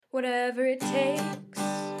whatever it takes.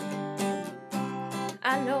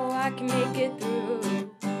 I know I can make it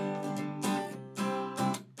through.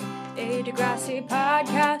 A Degrassi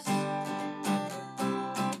podcast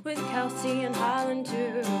with Kelsey and Holland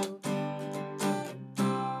too.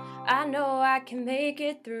 I know I can make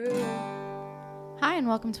it through. Hi, and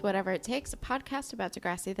welcome to Whatever It Takes, a podcast about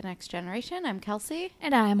Degrassi, The Next Generation. I'm Kelsey.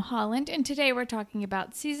 And I'm Holland, and today we're talking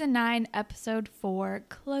about Season 9, Episode 4,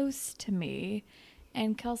 Close to Me.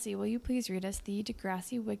 And Kelsey, will you please read us the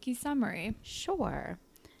Degrassi Wiki summary? Sure.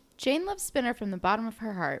 Jane loves Spinner from the bottom of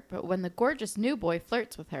her heart, but when the gorgeous new boy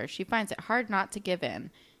flirts with her, she finds it hard not to give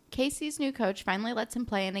in. Casey's new coach finally lets him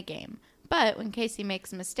play in a game. But when Casey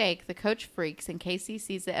makes a mistake, the coach freaks, and Casey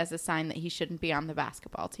sees it as a sign that he shouldn't be on the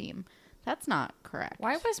basketball team. That's not correct.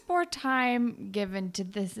 Why was more time given to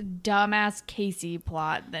this dumbass Casey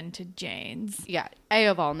plot than to Jane's? Yeah, A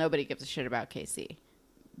of all, nobody gives a shit about Casey.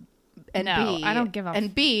 And No, B, I don't give a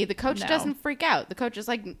And B, the coach no. doesn't freak out. The coach is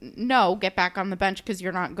like, no, get back on the bench because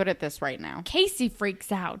you're not good at this right now. Casey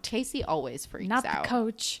freaks out. Casey always freaks Not out. the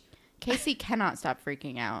coach. Casey cannot stop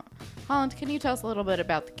freaking out. Holland, can you tell us a little bit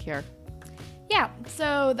about The Cure? Yeah,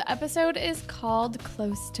 so the episode is called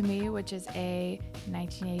Close to Me, which is a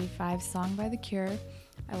 1985 song by The Cure.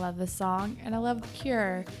 I love the song, and I love The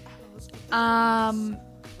Cure.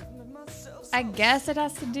 I guess it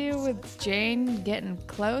has to do with Jane getting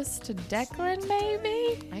close to Declan,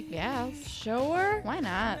 maybe? I guess. Sure. Why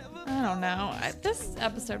not? I don't know. This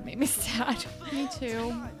episode made me sad. Me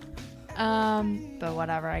too. But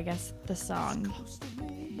whatever. I guess the song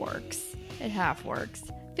works. It half works.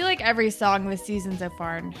 I feel like every song this season so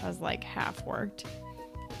far has like half worked.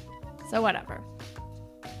 So whatever.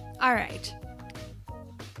 All right.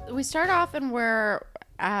 We start off and we're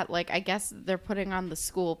at, like, I guess they're putting on the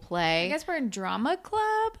school play. I guess we're in drama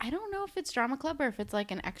club. I don't know if it's drama club or if it's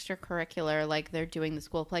like an extracurricular, like they're doing the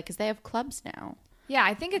school play because they have clubs now. Yeah,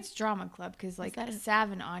 I think it's drama club because like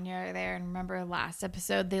Sav and Anya are there. And remember last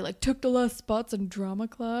episode they like took the last spots in drama I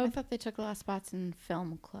club. thought they took the last spots in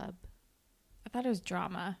film club. I thought it was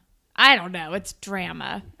drama. I don't know. It's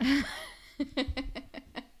drama.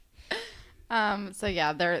 So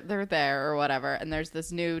yeah, they're there or whatever, and there's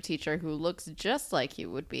this new teacher who looks just like he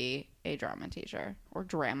would be a drama teacher or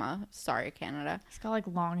drama. Sorry, Canada. He's got like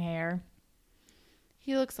long hair.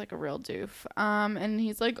 He looks like a real doof. And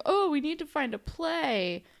he's like, "Oh, we need to find a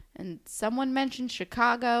play." And someone mentioned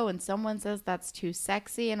Chicago, and someone says that's too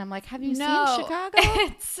sexy, and I'm like, "Have you seen Chicago?"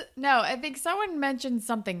 No, I think someone mentioned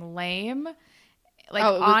something lame. Like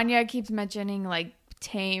Oh, Anya keeps mentioning like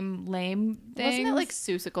tame, lame things. Wasn't it like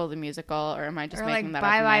Seussical the musical, or am I just or making like that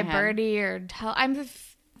up in Bye my Bye head? Birdie or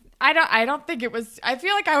I don't think it was. I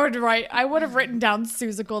feel like I would have written down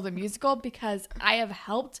Seussical the musical because I have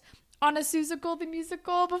helped on a Seussical the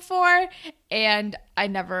musical before, and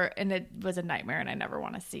it was a nightmare, and I never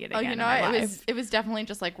want to see it again. Oh, you know, in my life. it was definitely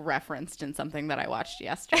just like referenced in something that I watched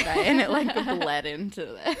yesterday, and it like bled into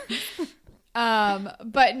this.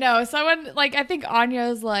 But no, someone like I think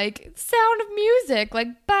Anya's like Sound of Music, like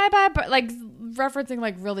Bye Bye, but like referencing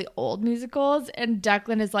like really old musicals, and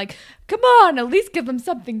Declan is like, come on, at least give them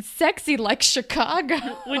something sexy like Chicago,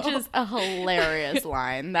 Which is a hilarious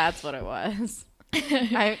line. That's what it was.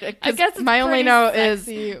 I guess it's my only pretty note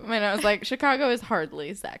sexy. is when I was like, Chicago is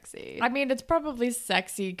hardly sexy. I mean, it's probably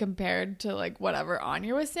sexy compared to like whatever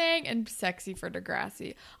Anya was saying, and sexy for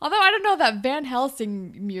Degrassi. Although I don't know, that Van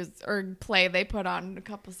Helsing music or play they put on a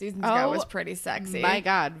couple seasons ago was pretty sexy. My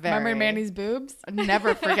God, very. Remember Manny's boobs?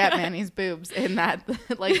 Never forget Manny's boobs in that.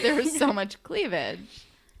 Like, there was so much cleavage.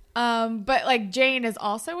 But like Jane is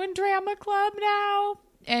also in drama club now,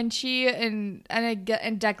 and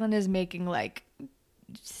Declan is making like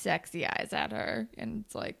sexy eyes at her, and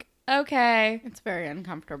it's like, okay, It's very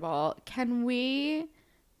uncomfortable. Can we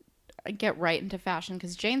get right into fashion?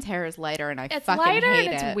 Because Jane's hair is lighter, and I it's fucking lighter hate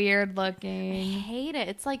and it. it's weird I looking. hate it.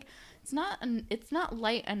 It's like it's not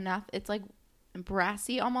light enough. It's like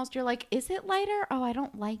brassy almost. You're like, is it lighter? Oh, I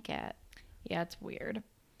don't like it. Yeah, it's weird.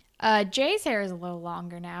 Jay's hair is a little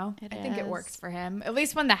longer now. I think it is. works for him. At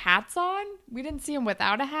least when the hat's on. We didn't see him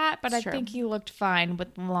without a hat, but I Sure. think he looked fine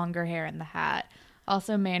with longer hair and the hat.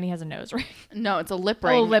 Also, Manny has a nose ring. No, it's a lip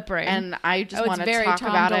ring. Oh, lip ring. And I just It's want to very talk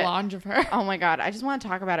Tom about it. DeLonge of her. Oh my God. I just want to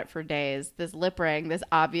talk about it for days. This lip ring, this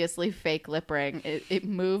obviously fake lip ring, it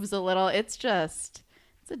moves a little. It's a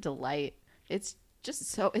delight. It's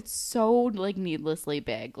so like needlessly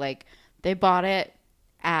big. Like they bought it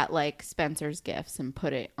at like Spencer's Gifts and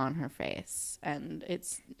put it on her face, and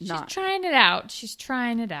it's not. She's trying it out. She's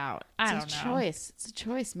trying it out. I don't It's know. a choice. It's a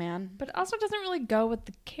choice, man. But it also doesn't really go with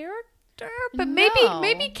the character. character. But No.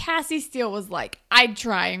 maybe Cassie Steele was like, I'm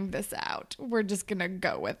trying this out. We're just gonna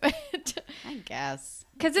go with it. I guess.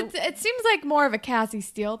 Because it seems like more of a Cassie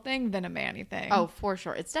Steele thing than a Manny thing. Oh, for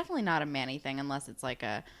sure. It's definitely not a Manny thing unless it's like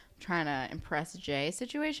a trying to impress Jay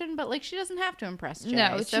situation. But like she doesn't have to impress Jay.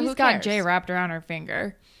 no, so she's who got cares? Jay wrapped around her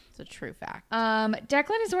finger. It's a true fact.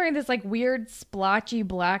 Declan is wearing this like weird splotchy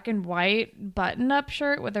black and white button-up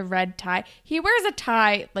shirt with a red tie. He wears a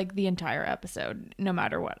tie like the entire episode, no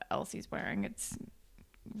matter what else he's wearing. It's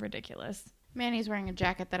ridiculous. Manny's wearing a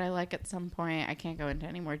jacket that I like at some point. I can't go into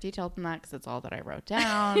any more detail than that because it's all that I wrote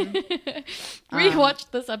down. We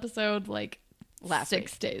watched this episode like last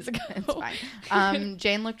 6 days ago. It's fine.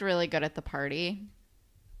 Jane looked really good at the party.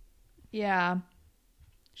 Yeah.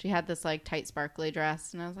 She had this like tight sparkly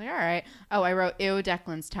dress and I was like, all right. Oh, I wrote, ew,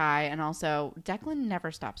 Declan's tie. And also, Declan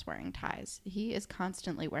never stops wearing ties. He is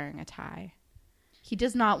constantly wearing a tie. He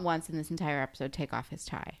does not once in this entire episode take off his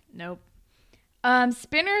tie. Nope.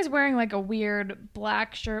 Spinner is wearing like a weird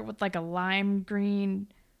black shirt with like a lime green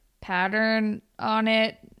pattern on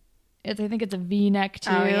it. I think it's a V-neck too.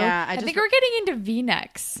 Oh, yeah. I think we're getting into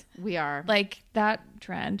V-necks. We are. Like that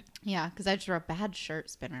trend. Yeah, because I just wrote bad shirt,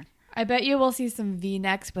 Spinner. I bet you will see some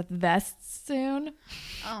V-necks with vests soon.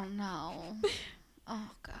 Oh, no.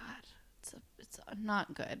 Oh, God. It's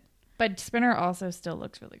not good. But Spinner also still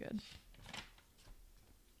looks really good.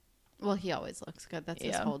 Well, he always looks good. That's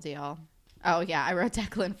his Yeah. whole deal. Oh, yeah. I wrote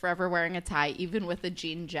Declan forever wearing a tie, even with a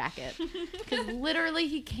jean jacket. Because literally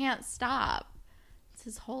he can't stop. It's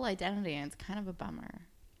his whole identity, and it's kind of a bummer.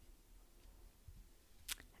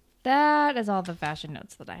 That is all the fashion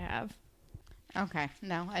notes that I have. Okay.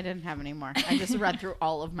 No, I didn't have any more. I just read through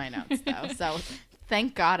all of my notes, though. So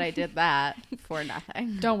thank God I did that for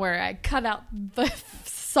nothing. Don't worry, I cut out the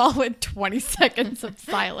solid 20 seconds of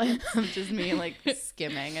silence. Just me, like,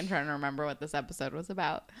 skimming and trying to remember what this episode was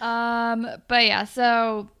about. But yeah,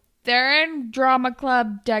 so they're in drama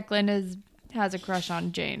club. Declan has a crush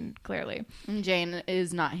on Jane, clearly. And Jane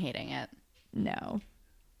is not hating it. No.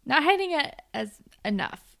 Not hating it as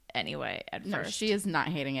enough anyway at No, first. she is not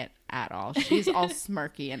hating it at all. She's all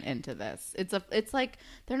smirky and into this. It's like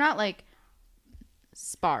they're not like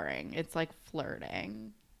sparring. It's like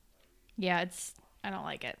flirting. Yeah, I don't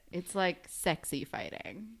like it. It's like sexy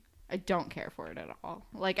fighting. I don't care for it at all.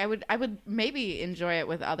 Like I would maybe enjoy it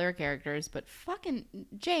with other characters, but fucking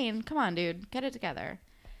Jane, come on, dude, get it together.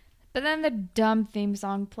 But then the dumb theme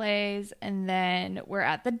song plays, and then we're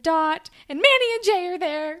at the dot, and Manny and Jay are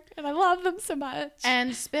there, and I love them so much.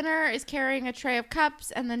 And Spinner is carrying a tray of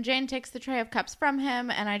cups, and then Jane takes the tray of cups from him,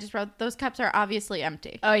 and I just wrote, those cups are obviously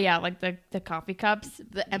empty. Oh yeah, like the coffee cups.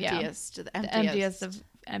 The emptiest. Yeah. The The emptiest. emptiest of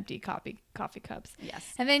empty coffee cups.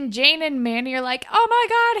 Yes. And then Jane and Manny are like, "Oh my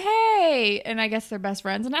god, hey!" And I guess they're best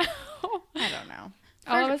friends now. I don't know.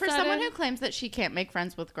 All of a For someone sudden- who claims that she can't make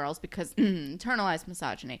friends with girls because internalized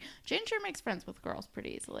misogyny, Jane sure makes friends with girls pretty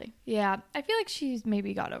easily. Yeah, I feel like she's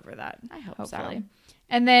maybe got over that. I hope hopefully. so.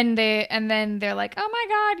 And then they're like, "Oh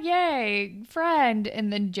my god, yay, friend!"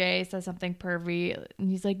 And then Jay says something pervy, and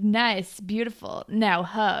he's like, "Nice, beautiful, now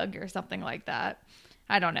hug," or something like that.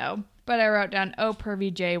 I don't know, but I wrote down, "Oh,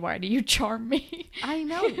 pervy Jay, why do you charm me?" I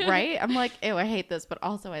know, right? I'm like, ew, I hate this, but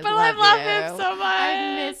also I But love I love you. him so much.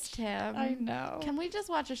 I missed him. I know. Can we just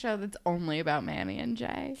watch a show that's only about Manny and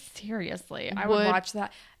Jay? Seriously, I would watch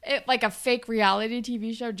that. Like a fake reality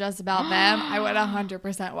TV show just about them. I would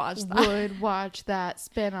 100% watch that. Would watch that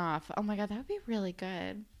spinoff. Oh my god, that would be really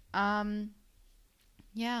good.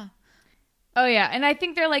 Yeah. Oh yeah, and I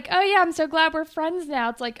think they're like, "Oh yeah, I'm so glad we're friends now."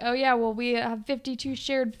 It's like, "Oh yeah, well we have 52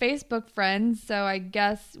 shared Facebook friends, so I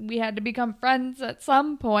guess we had to become friends at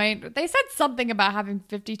some point." They said something about having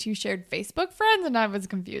 52 shared Facebook friends, and I was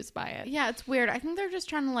confused by it. Yeah, it's weird. I think they're just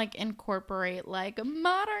trying to like incorporate like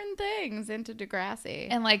modern things into Degrassi.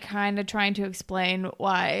 And like kind of trying to explain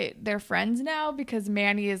why they're friends now, because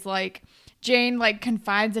Manny is like, Jane like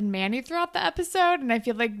confides in Manny throughout the episode, and I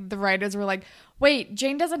feel like the writers were like, "Wait,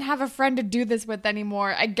 Jane doesn't have a friend to do this with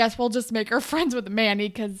anymore. I guess we'll just make her friends with Manny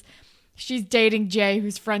because she's dating Jay,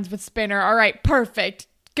 who's friends with Spinner. All right, perfect.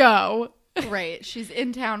 Go." Right. She's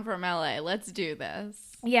in town from LA. Let's do this.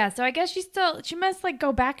 Yeah, so I guess she must like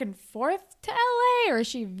go back and forth to LA, or is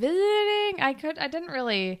she visiting? I didn't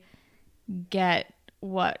really get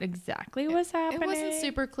what exactly was happening. It wasn't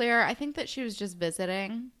super clear. I think that she was just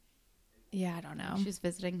visiting. Yeah, I don't know. She's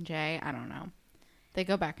visiting Jay. I don't know. They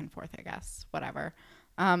go back and forth, I guess. Whatever.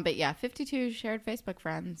 But yeah, 52 shared Facebook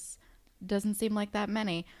friends. Doesn't seem like that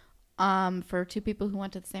many. For two people who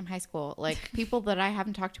went to the same high school. Like, people that I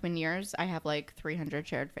haven't talked to in years, I have like 300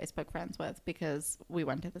 shared Facebook friends with because we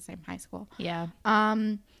went to the same high school. Yeah.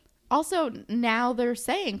 Also, now they're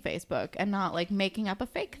saying Facebook and not like making up a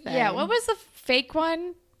fake thing. Yeah, what was the fake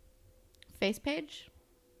one? Face page?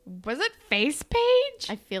 Was it Face Page?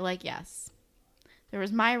 I feel like yes. There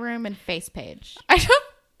was My Room and Face Page.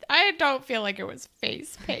 I don't feel like it was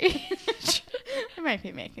Face Page. I might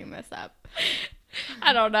be making this up.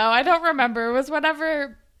 I don't know. I don't remember. It was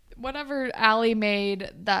whatever Allie made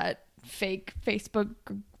that fake Facebook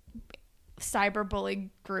cyberbullying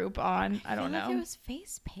group on. I don't know. Like it was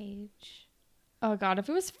Face Page. Oh God, if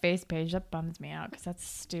it was Face Page, that bums me out because that's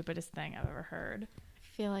the stupidest thing I've ever heard.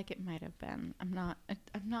 I feel like it might have been. I'm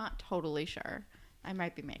not totally sure. I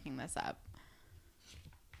might be making this up.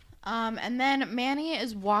 And then Manny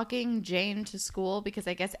is walking Jane to school because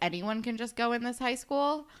I guess anyone can just go in this high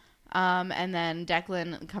school. And then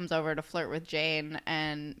Declan comes over to flirt with Jane,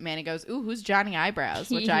 and Manny goes, "Ooh, who's Johnny Eyebrows?"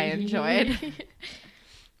 which I enjoyed.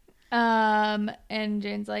 And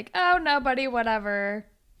Jane's like, "Oh, nobody, whatever."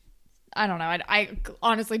 I don't know. I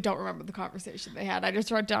honestly don't remember the conversation they had. I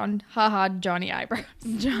just wrote down, haha, Johnny Eyebrows.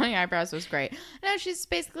 Johnny Eyebrows was great. No, she's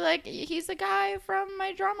basically like, he's a guy from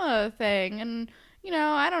my drama thing, and you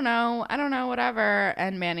know, I don't know, whatever.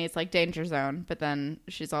 And Manny's like, danger zone. But then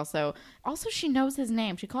she's also she knows his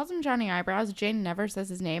name. She calls him Johnny Eyebrows. Jane never says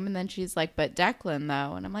his name, and then she's like, but Declan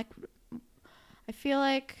though. And I'm like, I feel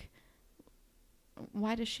like,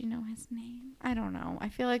 why does she know his name? I don't know. I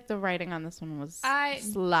feel like the writing on this one was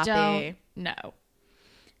sloppy. No.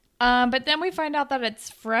 But then we find out that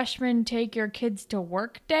it's freshman take your kids to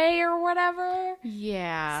work day or whatever.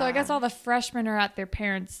 Yeah. So I guess all the freshmen are at their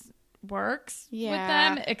parents' works with Yeah.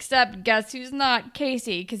 them, except guess who's not?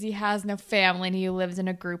 Casey, because he has no family and he lives in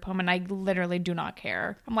a group home, and I literally do not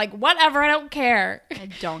care. I'm like, whatever, I don't care. I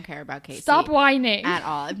don't care about Casey. Stop whining. At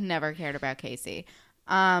all. I've never cared about Casey.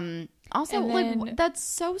 Also, And then- like, that's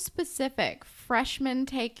so specific. Freshmen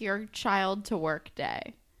take your child to work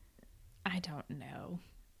day. I don't know.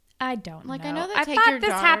 I know that I take thought your this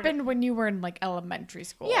daughter- happened when you were in like elementary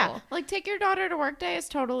school. Yeah, like take your daughter to work day is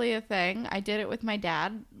totally a thing. I did it with my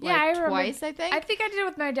dad. Yeah, I remember- twice. I think. I think I did it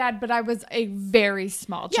with my dad, but I was a very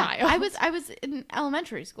small child. I was in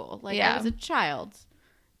elementary school. Like Yeah. I was a child.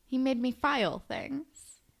 He made me file things.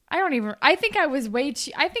 I think I was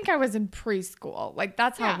I think I was in preschool. Like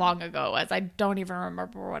that's how Yeah. long ago it was. I don't even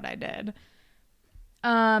remember what I did.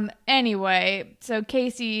 Anyway, so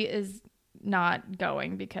Casey is not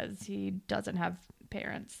going because he doesn't have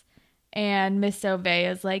parents. And Miss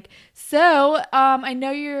Sauvé is like, so, I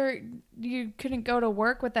know you couldn't go to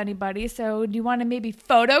work with anybody, so do you want to maybe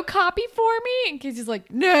photocopy for me? And Casey's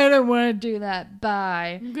like, no, I don't want to do that.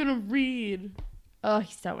 Bye. I'm gonna read. Oh,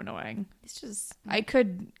 he's so annoying. It's just I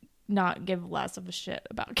could not give less of a shit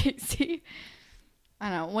about Casey. I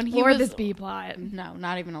don't know when he Or was this B plot. No,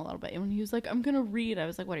 not even a little bit. When he was like, I'm gonna read, I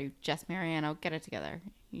was like, what are you, Jess Mariano? Get it together.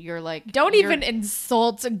 You're like, Don't you're- even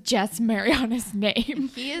insult Jess Mariano's name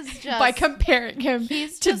He is just by comparing him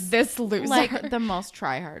he's to just this loser. like the most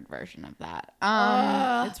try-hard version of that.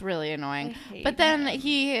 It's really annoying. I hate But then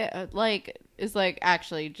he like is like,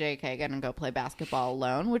 actually, JK, gonna go play basketball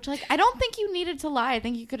alone. Which like I don't think you needed to lie. I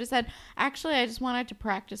think you could have said, actually, I just wanted to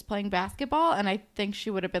practice playing basketball, and I think she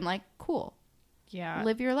would have been like, cool, yeah,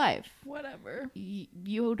 live your life. whatever.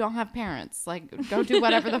 You don't have parents. Like, go do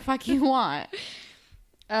whatever the fuck you want.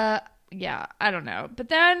 Yeah, I don't know. But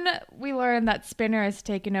then we learn that Spinner has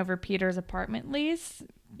taken over Peter's apartment lease.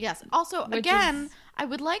 Yes. Also, Which again, is- I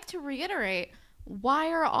would like to reiterate, why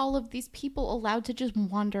are all of these people allowed to just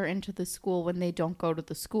wander into the school when they don't go to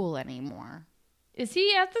the school anymore? Is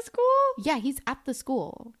he at the school? Yeah, he's at the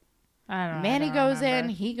school. I don't know. Manny goes in,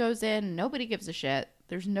 he goes in, nobody gives a shit.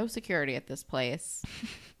 There's no security at this place.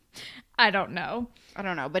 I don't know. I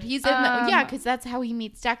don't know, but he's in the, yeah, because that's how he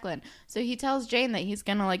meets Declan. So he tells Jane that he's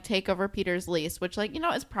gonna like take over Peter's lease, which like, you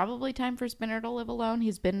know, it's probably time for Spinner to live alone.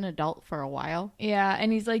 He's been an adult for a while. Yeah,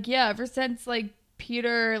 and he's like, yeah, ever since like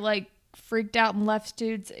Peter like freaked out and left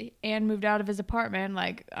Studes and moved out of his apartment,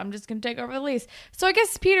 like I'm just gonna take over the lease. So I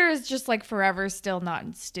guess Peter is just like forever still not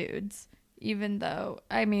in Studes, even though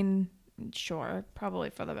I mean, sure, probably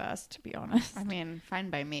for the best, to be honest. I mean, fine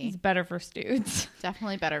by me. It's better for Studes.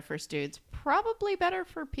 Definitely better for Studes. Probably better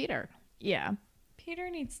for Peter. Yeah. Peter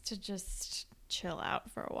needs to just chill out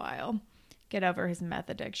for a while. Get over his meth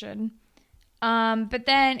addiction. But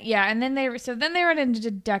then, yeah, and then they run into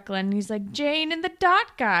Declan, and he's like, Jane and the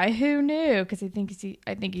dot guy, who knew? Because I think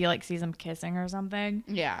he like sees them kissing or something.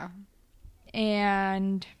 Yeah.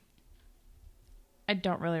 And I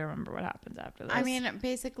don't really remember what happens after this. I mean,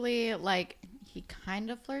 basically, like, he kind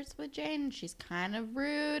of flirts with Jane. She's kind of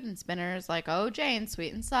rude. And Spinner's like, oh, Jane,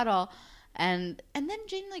 sweet and subtle. And then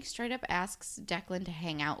Jane, like, straight up asks Declan to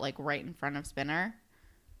hang out, like, right in front of Spinner.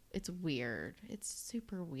 It's weird. It's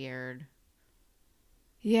super weird.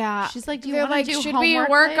 Yeah. She's like, do you They're want to do should we homework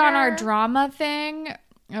work on our later?" drama thing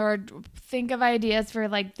or think of ideas for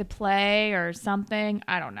like the play or something?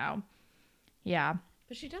 I don't know. Yeah.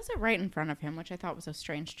 But she does it right in front of him, which I thought was a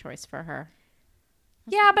strange choice for her.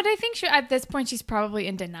 Yeah, but I think at this point she's probably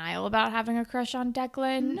in denial about having a crush on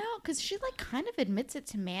Declan. No, because she like kind of admits it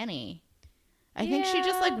to Manny. I think she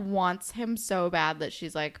just like Yeah. wants him so bad that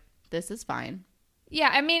she's like, this is fine. Yeah,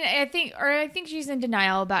 I mean, I think she's in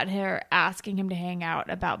denial about her asking him to hang out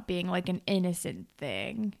about being like an innocent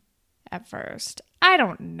thing at first. I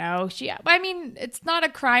don't know. I mean, it's not a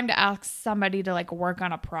crime to ask somebody to like work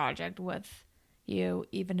on a project with you,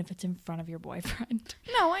 even if it's in front of your boyfriend.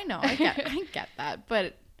 No, I know. I get that.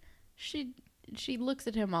 But she looks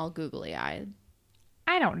at him all googly eyed.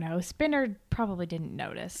 I don't know. Spinner probably didn't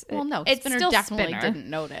notice. Well, no, it's Spinner still definitely Spinner. didn't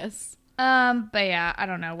notice. But yeah, I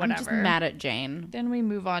don't know. Whatever. I'm just mad at Jane. Then we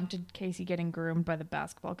move on to Casey getting groomed by the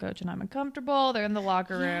basketball coach, and I'm uncomfortable. They're in the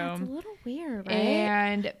locker Yeah, it's a room, little weird, right?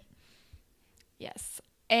 and yes,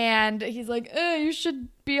 and he's like, "You should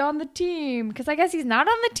be on the team," because I guess he's not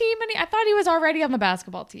on the team, and I thought he was already on the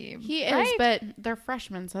basketball team. He right? is, but they're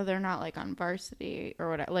freshmen, so they're not like on varsity or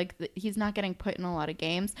whatever. Like he's not getting put in a lot of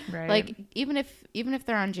games. Right. Like even if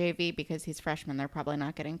they're on JV because he's freshman, they're probably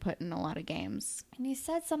not getting put in a lot of games. And he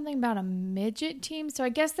said something about a midget team, so I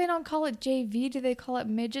guess they don't call it JV. Do they call it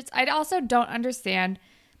midgets? I also don't understand.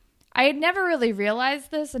 I had never really realized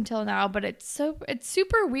this until now, but it's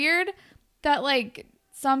super weird that like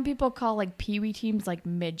some people call like peewee teams like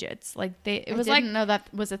midgets. Like I didn't know that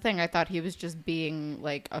was a thing. I thought he was just being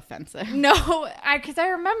like offensive. no, because I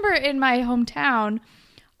remember in my hometown,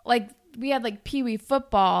 like we had like peewee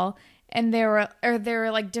football, and there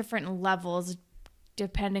were like different levels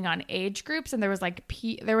depending on age groups, and there was like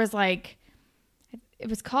it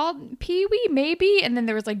was called peewee maybe, and then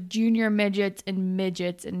there was like junior midgets, and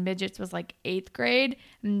midgets was like 8th grade,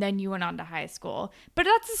 and then you went on to high school. But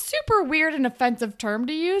that's a super weird and offensive term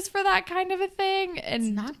to use for that kind of a thing, and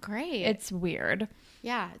It's not great. it's weird.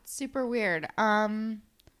 Yeah, it's super weird.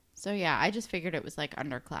 So yeah, I just figured it was like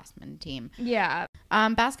underclassmen team. Yeah.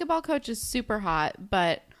 Basketball coach is super hot,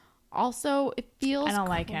 but also it feels I don't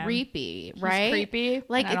like him. creepy, He's right? creepy,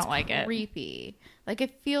 Like and I it's don't like it. creepy. Like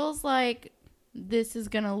it feels like this is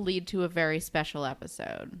gonna lead to a very special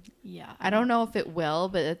episode. Yeah. I don't know if it will,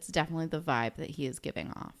 but it's definitely the vibe that he is giving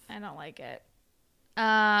off. I don't like it.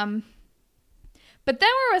 But then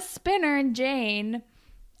we're with Spinner and Jane,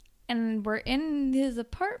 and we're in his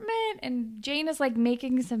apartment, and Jane is like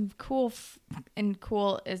making some cool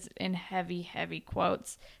is in heavy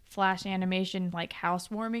quotes, flash animation like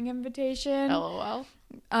housewarming invitation. LOL.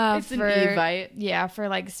 It's for, an Evite. Yeah, for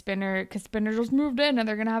like Spinner, because Spinner just moved in and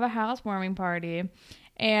they're gonna have a housewarming party.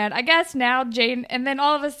 And I guess now Jane, and then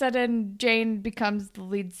all of a sudden Jane becomes the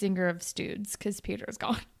lead singer of Stoods because Peter's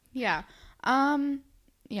gone. Yeah.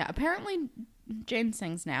 Yeah, apparently Jane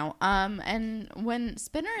sings now. And when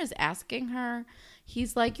Spinner is asking her,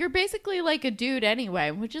 he's like, "You're basically like a dude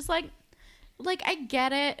anyway," which is like I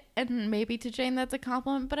get it, and maybe to Jane that's a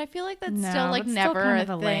compliment, but I feel like that's still like it's never still kind of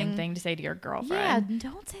a a lame thing to say to your girlfriend. Yeah,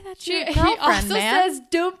 don't say that to She, your he girlfriend, also man. says,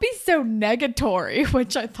 "Don't be so negatory,"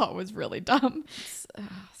 which I thought was really dumb.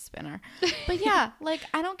 Spinner. But yeah, like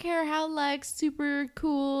I don't care how like super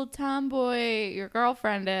cool tomboy your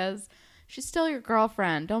girlfriend is. She's still your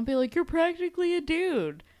girlfriend. Don't be like, "You're practically a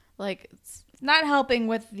dude." Like it's Not helping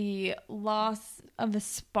with the loss of the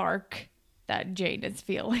spark that Jane is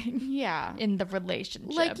feeling yeah. in the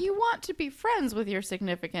relationship. Like you want to be friends with your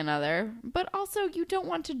significant other, but also you don't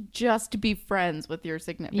want to just be friends with your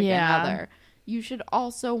significant Yeah. other. You should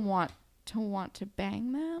also want to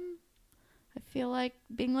bang them. I feel like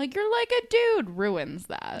being like, "You're like a dude" ruins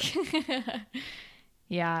that.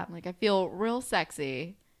 yeah, Like I feel real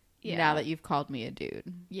sexy now that you've called me a dude.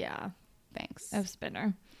 yeah, Thanks. of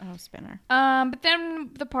Spinner. Oh, Spinner. But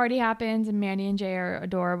then the party happens and Manny and Jay are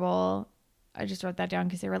adorable. I just wrote that down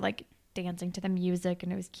because they were like dancing to the music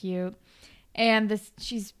and it was cute. And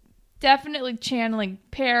she's definitely channeling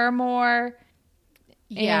Paramore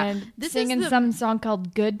and this singing is some song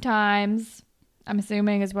called "Good Times." I'm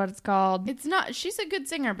assuming is what it's called. It's not. She's a good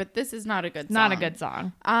singer, but this is not a good song. Not a good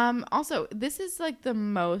song. Also, this is like the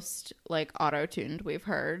most like auto-tuned we've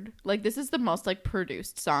heard. Like this is the most like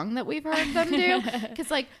produced song that we've heard them do.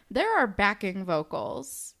 Because like there are backing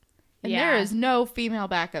vocals, and there is no female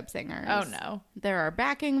backup singers. Oh no. There are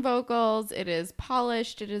backing vocals. It is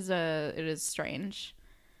polished. It is strange.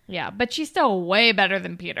 Yeah, but she's still way better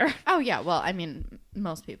than Peter. Oh, yeah. Well, I mean,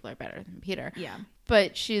 most people are better than Peter. Yeah.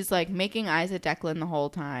 But she's like making eyes at Declan the whole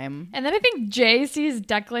time. And then I think Jay sees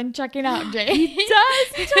Declan checking out Jay. He does.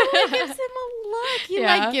 He totally gives him a look. He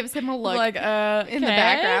like gives him a look like in the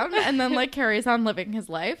background, and then like carries on living his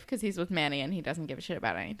life because he's with Manny and he doesn't give a shit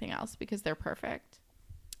about anything else because they're perfect.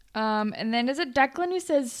 And then is it Declan who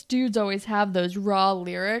says dudes always have those raw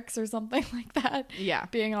lyrics or something like that? Yeah,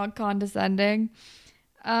 Being all condescending.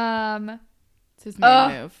 It's his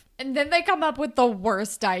main move. And then they come up with the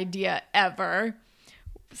worst idea ever.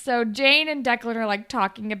 So Jane and Declan are like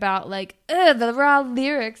talking about like, the raw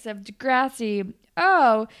lyrics of Degrassi.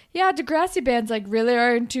 Oh, yeah, Degrassi bands like really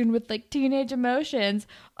are in tune with like teenage emotions.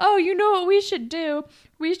 Oh, you know what we should do?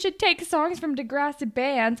 We should take songs from Degrassi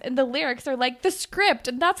bands and the lyrics are like the script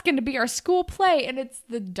and that's going to be our school play. And it's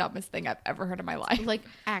the dumbest thing I've ever heard in my life. Like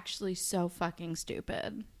actually so fucking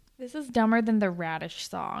stupid. This is dumber than the Radish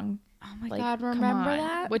song. Oh my Like, God, come remember on.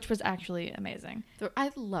 that? Which was actually amazing.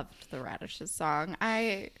 I loved the Radishes song.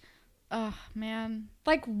 Oh man.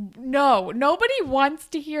 Like, no, nobody wants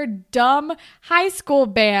to hear dumb high school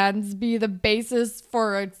bands be the basis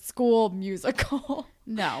for a school musical.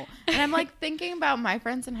 No. And I'm like thinking about my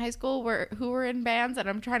friends in high school who were in bands, and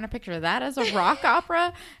I'm trying to picture that as a rock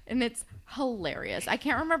opera, and it's hilarious. I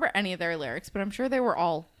can't remember any of their lyrics, but I'm sure they were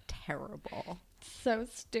all terrible. So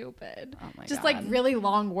stupid. Oh my Just God. like really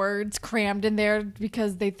long words crammed in there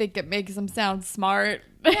because they think it makes them sound smart.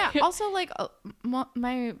 Yeah. Also, like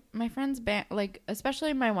my friend's band, like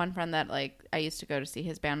especially my one friend that like I used to go to see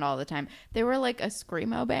his band all the time. They were like a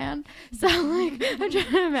screamo band. So like I'm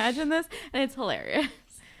trying to imagine this, and it's hilarious.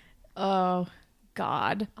 Oh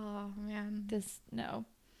God. Oh man. This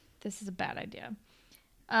is a bad idea.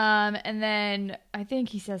 And then I think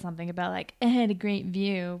he says something about like, I had a great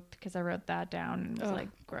view because I wrote that down and it was like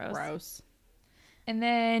gross. And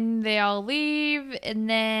then they all leave. And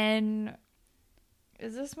then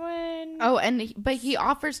is this when? Oh, but he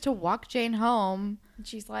offers to walk Jane home.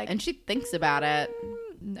 She's like, and she thinks about it.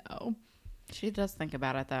 No. She does think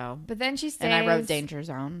about it though. But then she stays. And I wrote Danger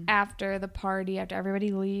Zone. After the party, after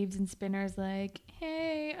everybody leaves, and Spinner's like,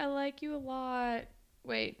 hey, I like you a lot.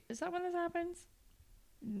 Wait, is that when this happens?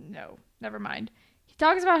 No, never mind. He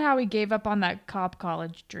talks about how he gave up on that cop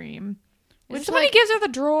college dream. Which is when he gives her the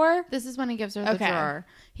drawer. This is when he gives her the drawer.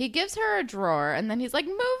 He gives her a drawer, and then he's like,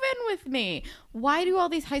 move in with me. Why do all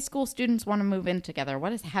these high school students want to move in together?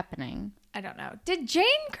 What is happening? I don't know. Did Jane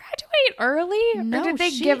graduate early? No, or did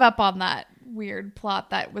they give up on that weird plot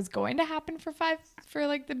that was going to happen for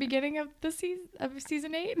like the beginning of the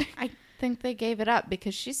season 8? I think they gave it up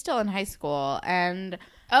because she's still in high school, and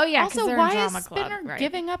oh yeah. also, they're why in is drama Spinner club,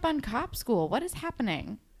 giving up on cop school? What is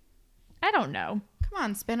happening? I don't know. Come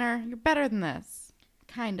on, Spinner, you're better than this.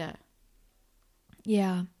 Kinda.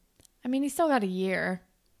 Yeah. I mean, he's still got a year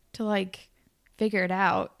to like figure it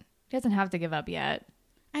out. He doesn't have to give up yet.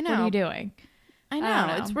 I know. What are you doing? I don't know.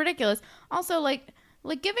 know. It's ridiculous. Also, like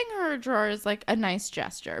giving her a drawer is like a nice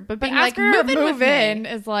gesture, but But being like, ask her to move move in in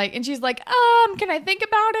is like, and she's like, can I think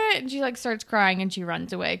about it? And she like starts crying and she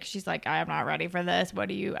runs away because she's like, I am not ready for this. What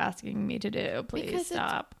are you asking me to do? Please Because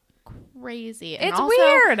stop. crazy. And It's also,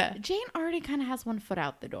 weird. Jane already kind of has one foot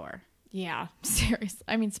out the door. Yeah, seriously.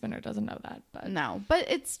 I mean, Spinner doesn't know that, but No, but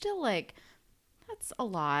it's still like that's a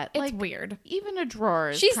lot. it's like weird. even a drawer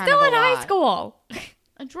is She's kind still of a in high lot. school.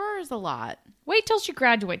 A drawer is a lot. Wait till she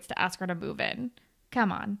graduates to ask her to move in.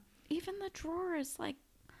 Come on. Even the drawer is like,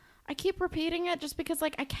 I keep repeating it just because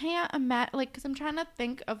like I can't imagine, like, because I'm trying to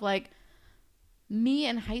think of like me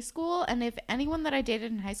in high school, and if anyone that I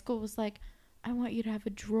dated in high school was like, I want you to have a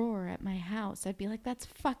drawer at my house, I'd be like, that's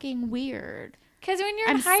fucking weird. Because when you're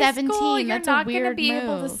in I'm high 17, school, you're that's a not going to weird be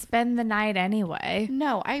able to move. spend the night anyway.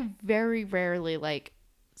 No, I very rarely like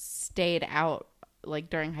stayed out like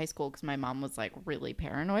during high school because my mom was like really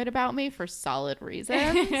paranoid about me for solid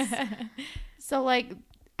reasons. So like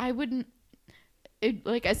I wouldn't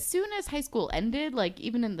like as soon as high school ended, like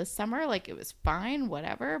even in the summer, like it was fine,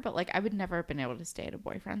 whatever, but like I would never have been able to stay at a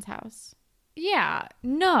boyfriend's house. Yeah,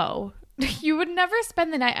 no. You would never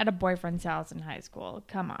spend the night at a boyfriend's house in high school.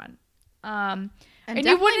 Come on. And you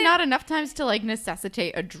definitely wouldn't- not enough times to like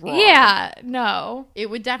necessitate a drawer. Yeah, no.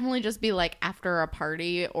 It would definitely just be like after a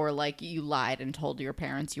party or like you lied and told your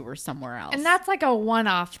parents you were somewhere else. And that's like a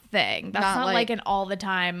one-off thing. That's Not not, like- like an all the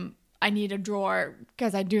time, I need a drawer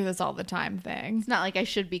because I do this all the time thing. it's not like I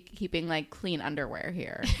should be keeping like clean underwear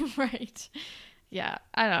here. Right. Yeah,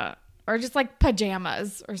 I don't know. Or just like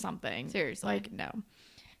pajamas or something. Seriously. Like, no.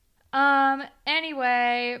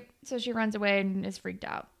 Anyway, so she runs away and is freaked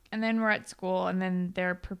out. And then we're at school, and then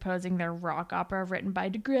they're proposing their rock opera written by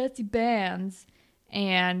Degrassi bands.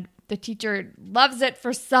 and the teacher loves it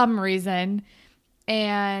for some reason.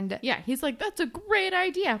 And Yeah, he's like, that's a great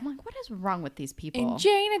idea. I'm like, what is wrong with these people?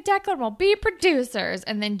 Jane and Declan will be producers.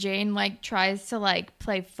 And then Jane like tries to like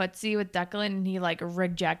play footsie with Declan, and he like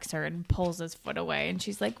rejects her and pulls his foot away. And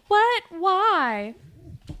she's like, what? Why?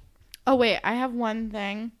 Oh, wait, I have one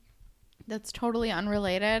thing that's totally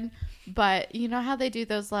unrelated. But you know how they do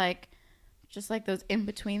those like, just like those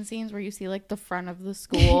in-between scenes where you see like the front of the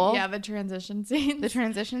school? Yeah, the transition scenes. The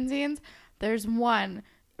transition scenes. There's one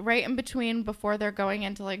right in between before they're going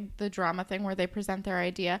into like the drama thing where they present their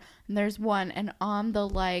idea, and there's one, and on the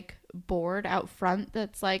like board out front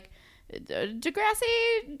that's like,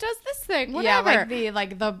 Degrassi does this thing, whatever. Yeah,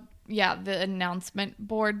 like the announcement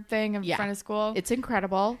board thing in front of school. It's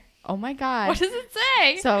incredible. Oh my god. What does it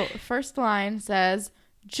say? So first line says,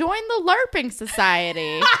 join the LARPing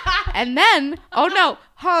Society. And then, oh no,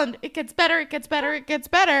 Holland, it gets better, it gets better, it gets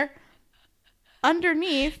better.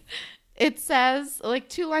 Underneath, it says, like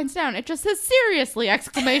 2 lines down, it just says seriously,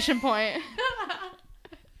 exclamation point.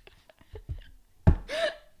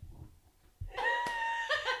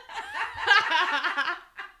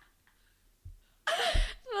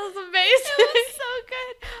 That was amazing. It was so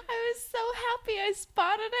good. I was so happy I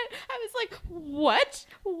spotted it. I was like, what?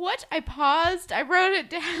 What? I paused. I wrote it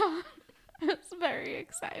down. I was very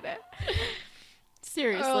excited.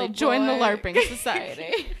 Seriously, Oh, join the boy. LARPing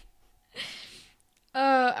Society.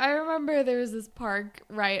 I remember there was this park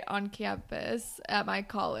right on campus at my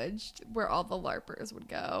college where all the LARPers would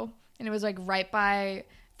go. And it was like right by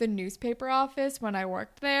the newspaper office when I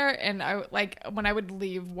worked there. And I like when I would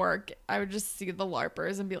leave work, I would just see the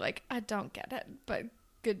LARPers and be like, I don't get it, but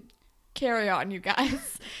good, carry on, you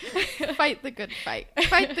guys. Fight the good fight.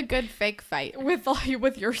 Fight the good fake fight. with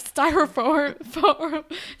your styrofoam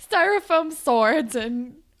swords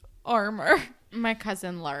and armor. My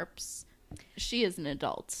cousin LARPs. She is an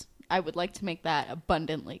adult. I would like to make that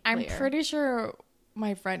abundantly clear. I'm pretty sure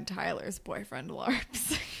my friend Tyler's boyfriend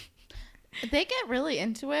LARPs. They get really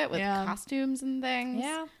into it with Yeah. costumes and things.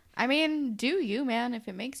 Yeah. I mean, do you, man, if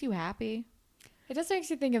it makes you happy. It just makes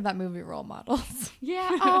you think of that movie Role Models. Yeah.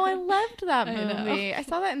 Oh, I loved that I know. movie. I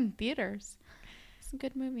saw that in theaters. It's a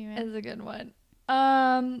good movie, man. It's a good one.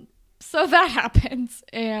 So that happens,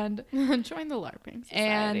 and Join the LARPing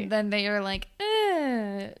Society. then they are like,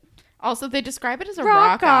 Also, they describe it as a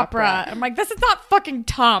rock opera. I'm like, this is not fucking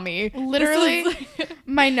Tommy. Literally, This is-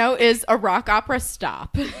 my note is a rock opera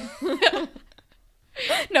stop.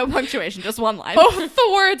 No punctuation, just one line. both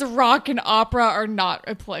the words rock and opera are not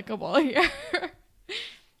applicable here.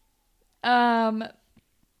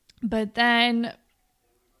 But then I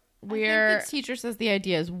we're think the teacher says the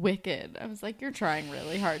idea is wicked. I was like, you're trying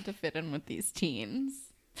really hard to fit in with these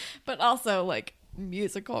teens. but also like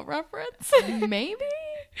musical reference. Maybe?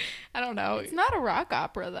 I don't know. It's not a rock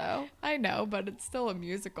opera, though. I know, but it's still a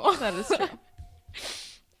musical. That is true.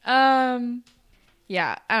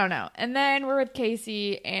 Yeah, I don't know. And then we're with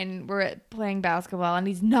Casey and we're playing basketball, and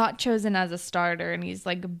he's not chosen as a starter, and he's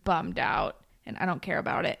like bummed out, and I don't care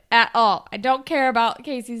about it at all. I don't care about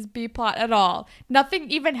Casey's B plot at all. Nothing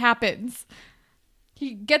even happens.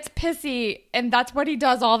 He gets pissy, and that's what he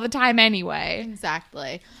does all the time anyway.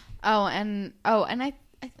 Exactly. And I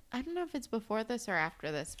don't know if it's before this or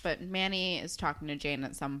after this, but Manny is talking to Jane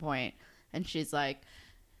at some point, and she's like,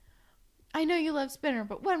 I know you love Spinner,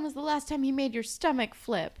 but when was the last time you made your stomach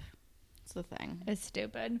flip? It's the thing. It's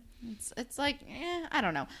stupid. It's like, I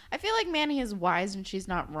don't know. I feel like Manny is wise, and she's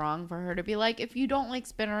not wrong for her to be like, if you don't like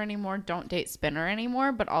Spinner anymore, don't date Spinner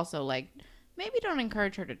anymore, but also like, maybe don't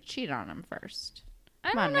encourage her to cheat on him first.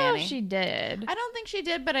 I Come don't on, know Manny. if she did. I don't think she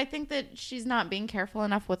did, but I think that she's not being careful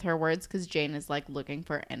enough with her words because Jane is like looking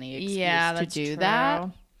for any excuse to do that.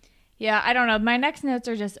 Yeah, I don't know. My next notes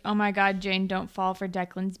are just, oh my God, Jane, don't fall for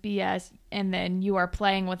Declan's BS. And then you are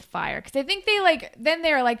playing with fire. Because I think then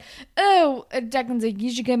they were like, oh, Declan's like, you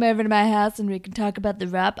should come over to my house and we can talk about the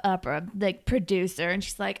rap opera, like producer. And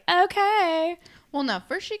she's like, okay. Well, no,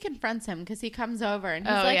 first she confronts him because he comes over and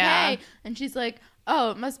he's Oh, like, yeah. hey. And she's like, oh,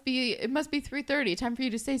 it must be 3:30. Time for you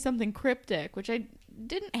to say something cryptic, which I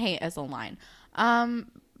didn't hate as a line.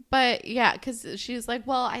 But yeah, because she's like,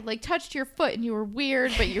 well, I like touched your foot and you were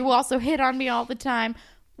weird, but you also hit on me all the time,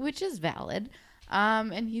 which is valid.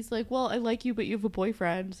 And he's like, well, I like you, but you have a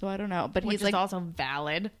boyfriend, so I don't know. But Which he's is like, also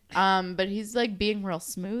valid. but he's like being real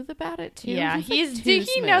smooth about it too. Yeah, like, he too knows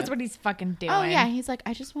smooth. what he's fucking doing. Oh yeah, he's like,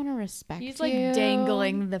 I just want to respect He's you. like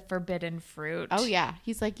dangling the forbidden fruit. Oh yeah,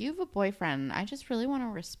 he's like, you have a boyfriend. I just really want to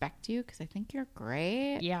respect you because I think you're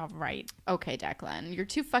great. Yeah, right. Okay, Declan, you're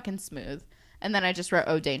too fucking smooth. And then I just wrote,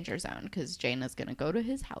 oh, danger zone, because Jane is gonna go to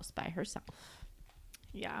his house by herself.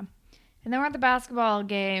 Yeah. And then we're at the basketball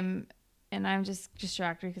game, and I'm just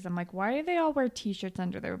distracted because I'm like, why do they all wear T-shirts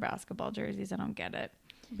under their basketball jerseys? I don't get it.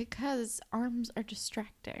 Because arms are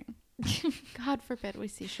distracting. God forbid we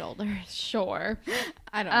see shoulders. Sure.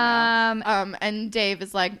 I don't know. And Dave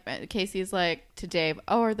is like, Casey's like to Dave,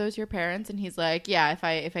 oh, are those your parents? And he's like, yeah, if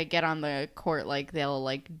I get on the court, like they'll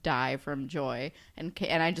like die from joy. And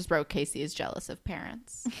I just wrote Casey is jealous of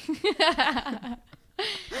parents.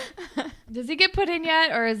 Does he get put in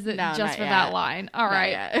yet, or is it No, just not for yet. that line? All Not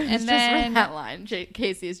right. yet. It's And just then for that line.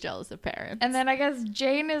 Casey is jealous of parents. And then I guess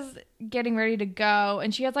Jane is getting ready to go,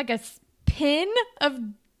 and she has like a pin of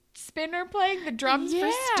Spinner playing the drums for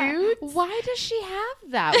Stoots. Why does she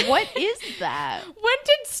have that? What is that? When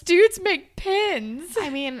did Stoots make pins? I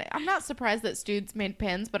mean, I'm not surprised that Stoots made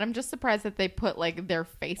pins, but I'm just surprised that they put like their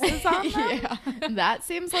faces on them. That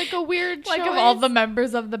seems like a weird Like choice. of all the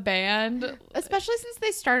members of the band. Especially since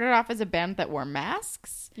they started off as a band that wore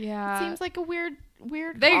masks. Yeah. It seems like a weird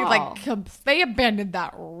They call. they abandoned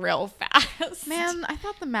that real fast. Man, I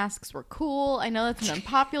thought the masks were cool. I know that's an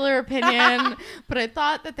unpopular opinion, but I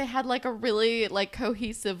thought that they had like a really like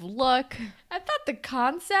cohesive look. I thought the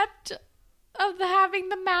concept of having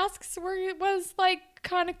the masks was like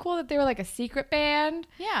kind of cool, that they were like a secret band,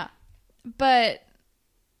 Yeah. but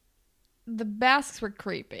the masks were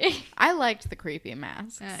creepy. I liked the creepy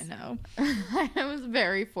masks. I know. I was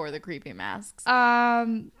very for the creepy masks.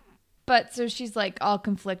 But so she's like all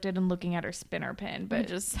conflicted and looking at her spinner pin, but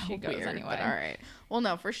Which is so she goes weird, anyway. but all right. Well,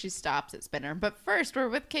 no, first she stops at Spinner, but first we're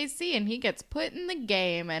with KC and he gets put in the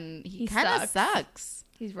game and he kind of sucks.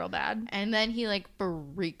 He's real bad. And then he like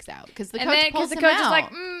freaks out because the And coach then pulls the him coach out. is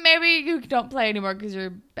like, maybe you don't play anymore because you're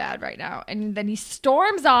bad right now. And then he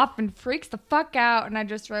storms off and freaks the fuck out. And I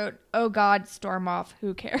just wrote, oh God, storm off.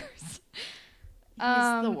 Who cares?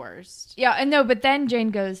 He's the worst. Yeah, and no, but then Jane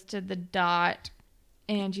goes to the dot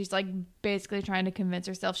and she's like basically trying to convince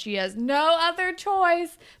herself she has no other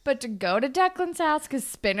choice but to go to Declan's house because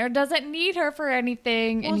Spinner doesn't need her for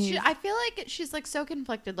anything. Well, And I feel like she's like so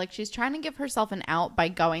conflicted. Like she's trying to give herself an out by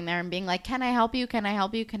going there and being like, can I help you? Can I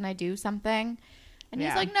help you? Can I do something? And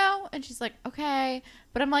he's like, no. And she's like, okay.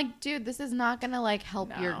 But I'm like, dude, this is not going to like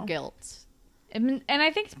help your guilt. And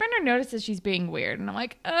I think Spinner notices she's being weird. And I'm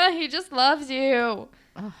like, he just loves you.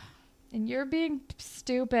 Ugh. And you're being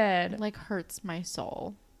stupid. It like hurts my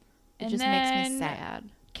soul. It And just makes then me sad.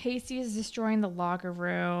 Casey is destroying the locker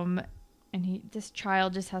room. And this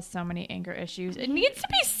child just has so many anger issues. It needs to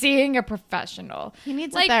be seeing a professional. He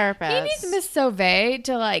needs like, a therapist. He needs Miss Sauvé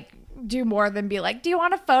to like do more than be like, do you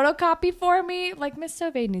want a photocopy for me? Like Miss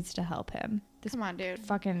Sauvé needs to help him. This Come on, dude.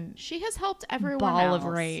 fucking She has helped everyone ball else. of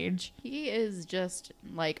rage. He is just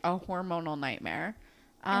like a hormonal nightmare.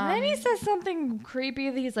 And then he says something creepy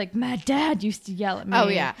that he's like, my dad used to yell at me. Oh,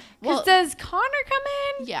 yeah. Well, Well- does Connor come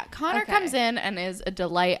in? Yeah, Connor Okay. comes in and is a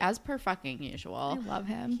delight as per fucking usual. I love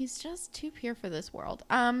him. He's just too pure for this world.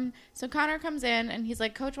 So Connor comes in and he's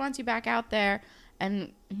like, Coach wants you back out there.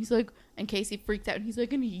 And he's like, and Casey freaks out and he's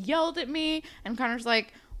like, and he yelled at me. And Connor's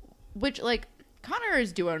like, which like, Connor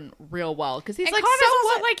is doing real well because he's And like, Connor's so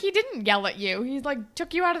also what? like, he didn't yell at you. He like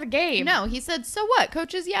took you out of the game. No, he said, so what?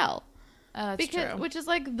 Coaches yell. That's true. Which is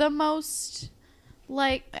like the most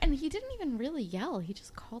like, and he didn't even really yell. He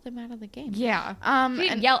just called him out of the game. Yeah. He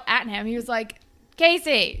didn't and yell at him. He was like,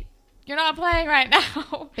 Casey, you're not playing right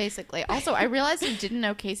now. basically. Also, I realized he didn't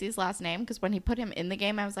know Casey's last name because when he put him in the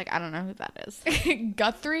game, I was like, I don't know who that is.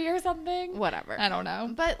 Guthrie or something? Whatever. I don't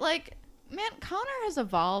know. But like, man, Connor has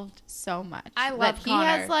evolved so much. I love that he Connor.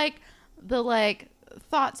 has like the like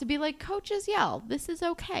thought to be like, coaches yell. This is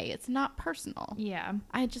okay. It's not personal. Yeah.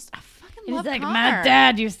 I fucking He's love like, Connor. my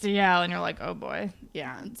dad used to yell. And you're like, oh boy.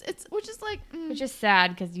 Yeah, it's which is like, Which is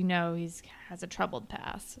sad because you know he's has a troubled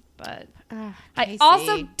past. But I Casey.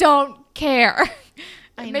 also don't care.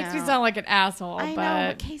 I It makes me know. sound like an asshole. I know, but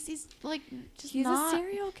but Casey's like just he's not. a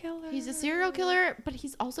serial killer. He's a serial killer, but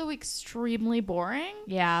he's also extremely boring.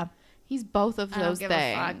 Yeah. He's both of I don't those give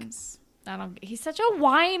a fuck. things. He's such a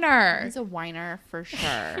whiner. He's a whiner for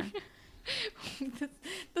sure.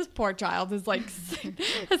 This poor child is like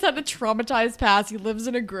has had a traumatized past. He lives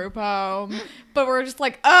in a group home, but we're just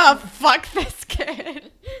like, oh fuck this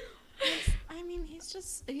kid. I mean,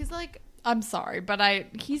 he's like I'm sorry, but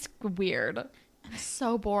he's weird.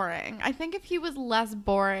 so boring. I think if he was less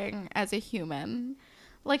boring as a human,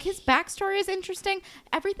 like his backstory is interesting.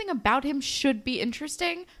 Everything about him should be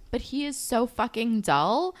interesting, but he is so fucking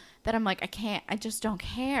dull that I'm like, I just don't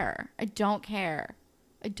care. I don't care.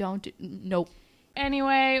 Nope.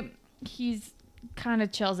 Anyway, he's kind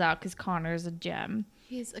of chills out because Connor's a gem.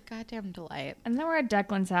 He's a goddamn delight. And then we're at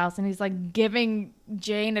Declan's house, and he's like giving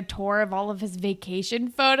Jane a tour of all of his vacation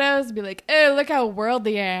photos. Be like, oh, look how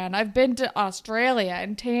worldly I am. I've been to Australia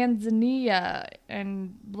and Tanzania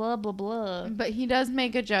and blah, blah, blah. But he does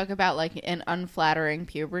make a joke about like an unflattering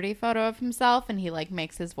puberty photo of himself, and he like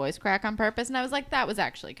makes his voice crack on purpose. And I was like, that was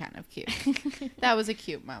actually kind of cute. That was a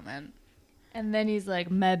cute moment. And then he's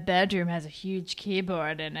like, my bedroom has a huge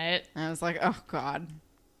keyboard in it. And I was like, oh, God.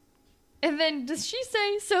 And then does she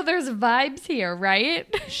say, so there's vibes here, right?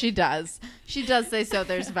 She does. She does say, so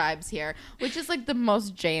there's vibes here, which is like the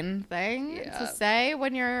most Jane thing to say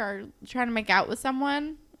when you're trying to make out with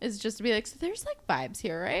someone, is just to be like, so there's like vibes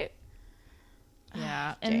here, right?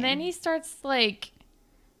 Yeah. Jane. And then he starts like,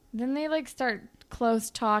 then they like start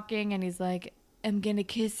close talking, and he's like, I'm gonna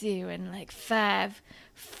kiss you in like 5,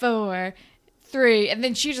 4, 3. And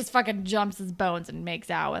then she just fucking jumps his bones and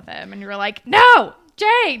makes out with him. And you're like, no,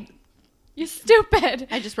 Jane! You stupid.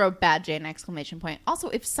 I just wrote bad Jane ! Also,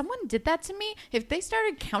 if someone did that to me, if they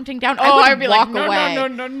started counting down, Oh, I I'd would be walk like, no,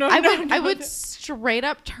 away. no, I would straight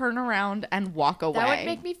up turn around and walk away. That would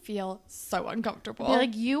make me feel so uncomfortable. Be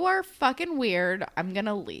like, you are fucking weird. I'm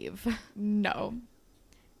gonna leave. No.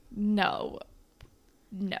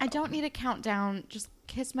 I don't need a countdown. Just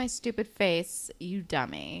kiss my stupid face, you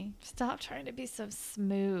dummy. Stop trying to be so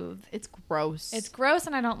smooth. It's gross. It's gross,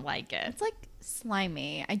 and I don't like it. It's like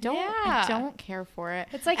slimy. I don't care for it.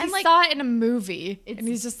 It's like and he saw it in a movie, It's- and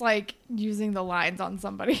he's just like using the lines on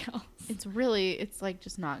somebody else. It's like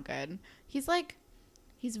just not good.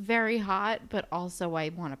 He's very hot, but also I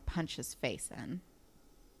want to punch his face in.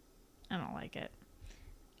 I don't like it.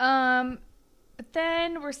 But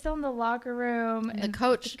then we're still in the locker room, and The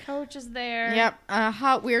coach is there. Yep, a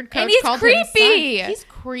hot weird coach. And he's called him creepy. son. He's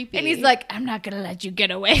creepy, And he's like, I'm not gonna let you get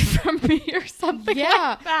away from me, or something.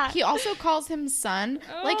 yeah. like that. He also calls him son.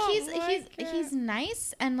 Like Oh, he's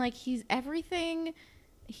nice, and like he's everything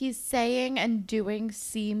he's saying and doing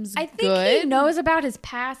seems I think good. he knows about his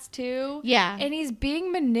past too. Yeah. And he's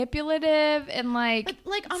being manipulative and like But,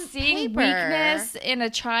 like, on seeing paper, weakness in a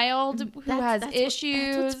child who has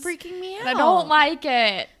issues. That's what's freaking me out. And I don't like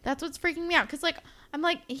it. That's what's freaking me out. Because, like, I'm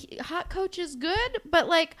like, hot coach is good, but,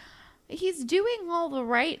 like, he's doing all the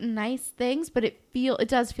right and nice things, but it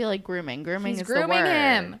does feel like grooming. Grooming He's is grooming the word.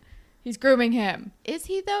 him. He's grooming him. Is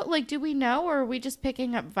he, though? Like, do we know, or are we just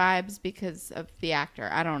picking up vibes because of the actor?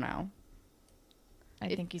 I don't know. I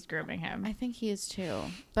think he's grooming him. I think he is, too.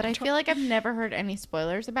 But I feel like I've never heard any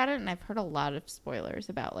spoilers about it, and I've heard a lot of spoilers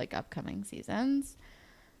about, like, upcoming seasons.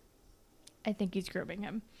 I think he's grooming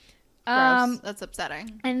him. Gross. That's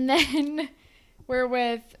upsetting. And then we're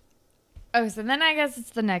with... Oh, so then I guess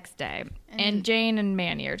it's the next day. And Jane and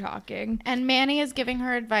Manny are talking. And Manny is giving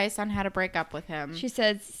her advice on how to break up with him. She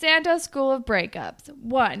says, Santa's school of breakups.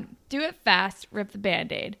 1, do it fast, rip the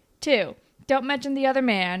Band-Aid. 2, don't mention the other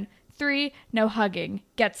man. 3, no hugging.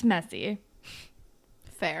 Gets messy.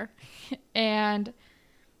 Fair. And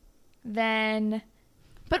then...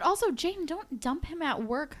 But also, Jane, don't dump him at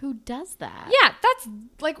work. Who does that? Yeah, that's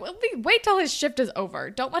like, wait till his shift is over.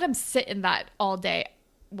 Don't let him sit in that all day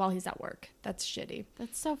while he's at work. That's shitty.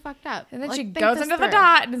 That's so fucked up. And then Like, she think goes this into the through.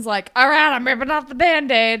 dot and is like, all right, I'm ripping off the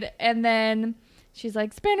Band-Aid. And then she's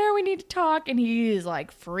like, Spinner, we need to talk. And he's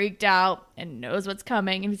like freaked out and knows what's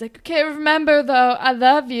coming. And he's like, okay, remember though, I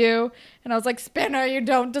love you. And I was like, Spinner, you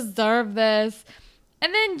don't deserve this.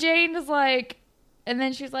 And then Jane is like, and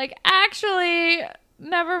then she's like, actually,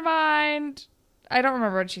 never mind. I don't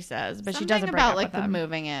remember what she says, but she doesn't break about up like with the him.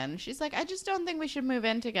 moving in. She's like, I just don't think we should move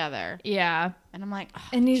in together. Yeah. And I'm like, oh,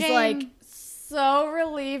 And he's Jane. like so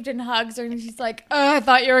relieved and hugs her. And she's like, oh, I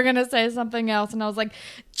thought you were going to say something else. And I was like,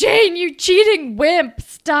 Jane, you cheating wimp.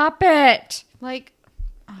 Stop it. Like,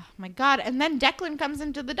 oh my God. And then Declan comes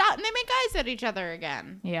into the dot and they make eyes at each other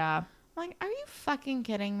again. Yeah. I'm like, are you fucking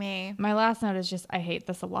kidding me? My last note is just, I hate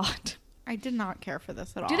this a lot. I did not care for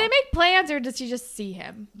this at all. Do they make plans or does she just see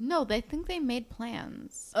him? No, they think they made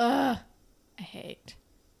plans. Ugh. I hate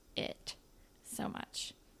it so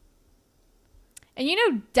much. And you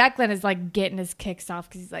know, Declan is like getting his kicks off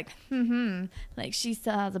because he's like, like she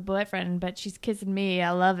still has a boyfriend, but she's kissing me.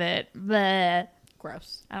 I love it. Bleh.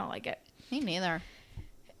 Gross. I don't like it. Me neither.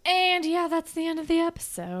 And yeah, that's the end of the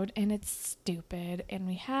episode. And it's stupid. And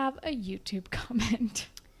we have a YouTube comment.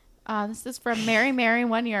 This is from Mary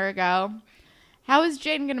 1 year ago. How is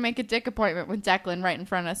Jane going to make a dick appointment with Declan right in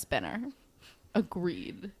front of Spinner?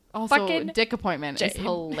 Agreed. Also, Fucking dick appointment is Jane.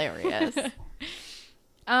 hilarious.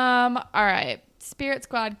 All right. Spirit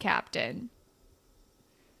Squad captain.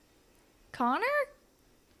 Connor?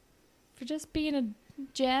 For just being a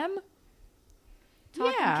gem?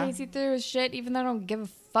 Talking Yeah. Casey through his shit, even though I don't give a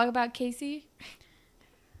fuck about Casey.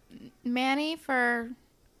 Manny for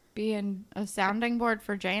being a sounding board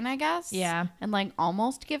for Jane, I guess. Yeah. And like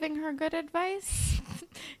almost giving her good advice.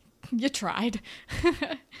 You tried.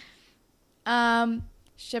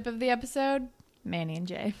 Ship of the episode, Manny and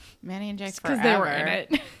Jay. Manny and Jay Because forever. they were in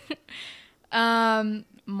it.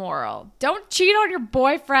 Moral. Don't cheat on your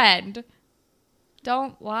boyfriend.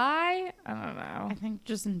 Don't lie. I don't know. I think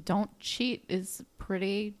just don't cheat is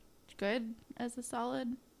pretty good as a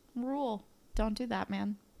solid rule. Don't do that,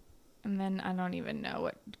 man. And then I don't even know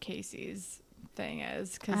what Casey's thing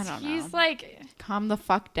is. I Because don't he's know. like, Calm the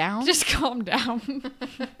fuck down. just calm down.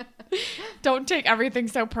 Don't take everything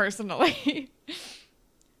so personally.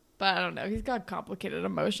 But I don't know. He's got complicated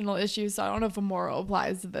emotional issues, so I don't know if a moral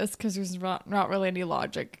applies to this because there's not really any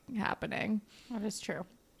logic happening. That is true.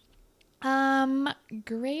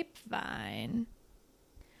 Grapevine.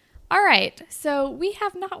 All right, so we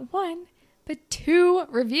have not one, but 2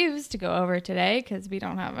 reviews to go over today because we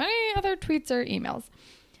don't have any other tweets or emails.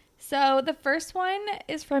 So the first one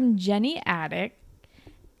is from Jenny Attic,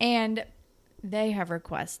 and they have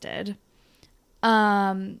requested,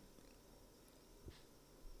 I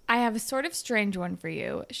have a sort of strange one for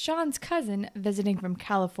you. Sean's cousin visiting from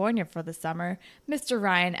California for the summer, Mr.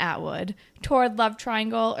 Ryan Atwood. Torrid love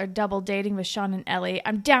triangle or double dating with Sean and Ellie.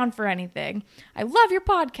 I'm down for anything. I love your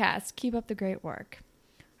podcast. Keep up the great work.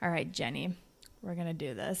 All right, Jenny, we're going to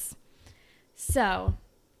do this. So,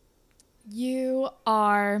 you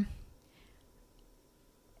are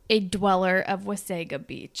a dweller of Wasaga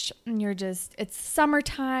Beach. And it's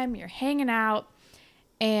summertime, you're hanging out.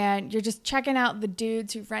 And you're just checking out the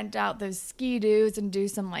dudes who rent out those ski-doos and do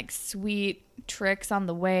some like sweet tricks on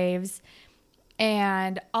the waves.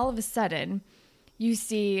 And all of a sudden, you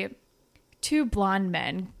see 2 blonde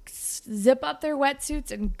men zip up their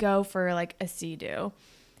wetsuits and go for like a sea-doo.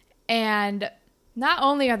 And not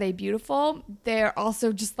only are they beautiful, they're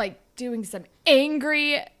also just like doing some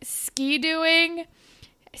angry ski-dooing.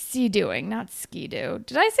 Sea-dooing, not ski-doo.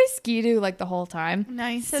 Did I say ski-doo like the whole time? No,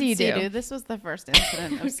 you said Sea-doo. Sea-Doo. This was the first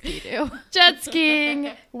incident of Ski-Doo. Jet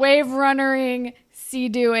skiing, wave runnering,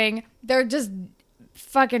 sea-dooing. They're just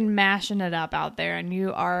fucking mashing it up out there, and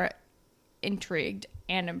you are intrigued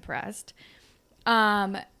and impressed.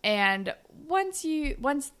 And once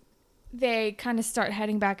they kind of start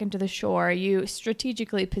heading back into the shore, you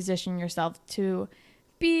strategically position yourself to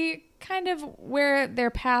be kind of where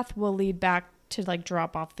their path will lead back to like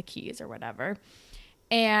drop off the keys or whatever.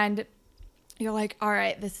 And you're like, all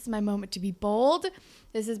right, this is my moment to be bold.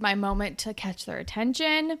 This is my moment to catch their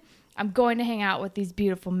attention. I'm going to hang out with these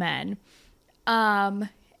beautiful men. And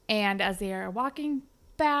as they are walking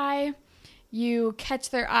by, you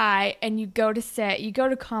catch their eye and you go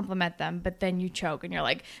to compliment them, but then you choke and you're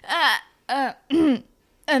like, and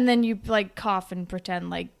then you like cough and pretend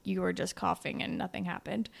like you were just coughing and nothing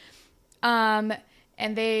happened.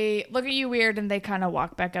 And they look at you weird and they kind of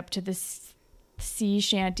walk back up to this sea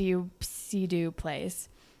shanty, sea-doo place.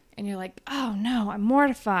 And you're like, oh no, I'm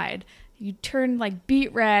mortified. You turn like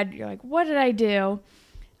beet red. You're like, what did I do?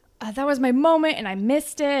 That was my moment and I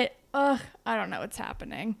missed it. Ugh, I don't know what's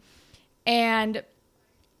happening. And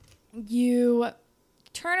you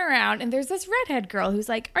turn around and there's this redhead girl who's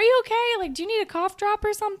like, are you okay? Like, do you need a cough drop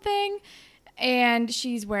or something? And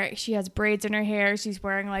she has braids in her hair. She's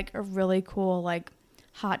wearing like a really cool, like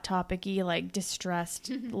Hot Topic-y, like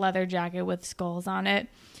distressed leather jacket with skulls on it.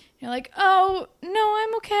 You're like, oh, no,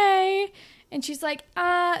 I'm okay. And she's like,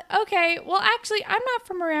 okay, well, actually, I'm not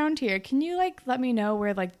from around here. Can you, like, let me know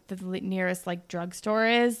where, like, the nearest, like, drugstore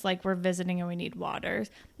is? Like, we're visiting and we need water.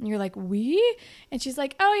 And you're like, we? And she's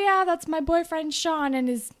like, oh, yeah, that's my boyfriend, Sean, and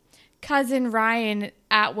his cousin, Ryan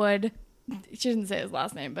Atwood. She didn't say his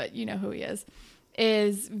last name, but you know who he is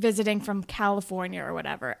visiting from California or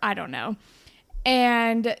whatever. I don't know.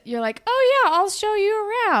 And you're like, oh, yeah, I'll show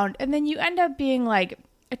you around. And then you end up being, like,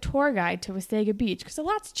 a tour guide to Wasaga Beach because a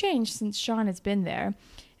lot's changed since Sean has been there.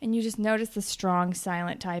 And you just notice the strong,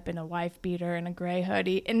 silent type in a wife beater and a gray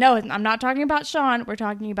hoodie. And no, I'm not talking about Sean. We're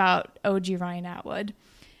talking about OG Ryan Atwood.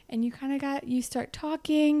 And you start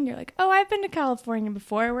talking. You're like, oh, I've been to California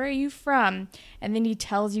before. Where are you from? And then he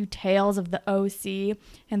tells you tales of the OC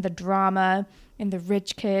and the drama and the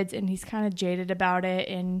rich kids. And he's kind of jaded about it.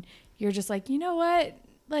 And you're just like, you know what?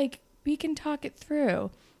 Like, we can talk it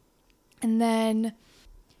through. And then,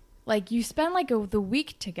 like, you spend, like, the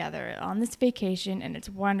week together on this vacation. And it's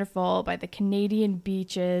wonderful by the Canadian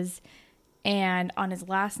beaches. And on his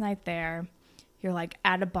last night there, you're, like,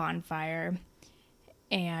 at a bonfire.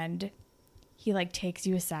 And he, like, takes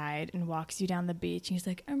you aside and walks you down the beach. And he's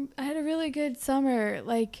like, I had a really good summer.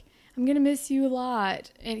 Like, I'm going to miss you a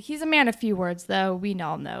lot. And he's a man of few words, though. We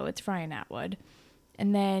all know it's Ryan Atwood.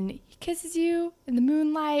 And then he kisses you in the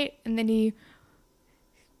moonlight, and then he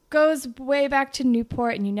goes way back to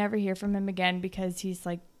Newport, and you never hear from him again because he's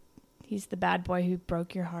the bad boy who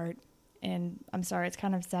broke your heart. And I'm sorry, it's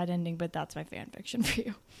kind of a sad ending, but that's my fan fiction for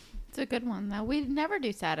you. It's a good one, though. We never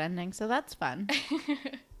do sad endings, so that's fun.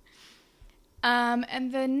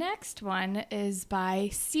 And the next one is by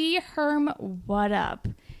C. Herm What Up.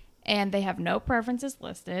 And they have no preferences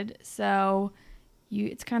listed, so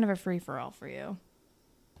it's kind of a free-for-all for you.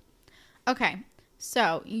 Okay,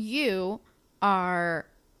 so you are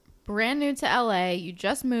brand new to LA. You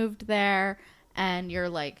just moved there, and you're,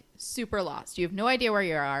 like, super lost. You have no idea where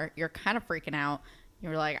you are. You're kind of freaking out.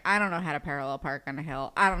 You're like, I don't know how to parallel park on a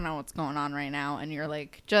hill. I don't know what's going on right now. And you're,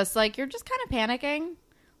 like, you're just kind of panicking.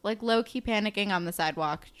 Like, low-key panicking on the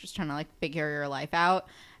sidewalk, just trying to, like, figure your life out.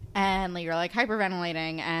 And like, you're, like,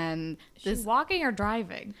 hyperventilating, and She's walking or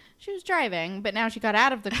driving? She was driving, but now she got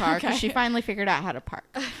out of the car because she finally figured out how to park.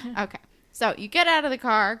 Okay. So you get out of the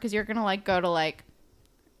car because you're going to, like, go to, like,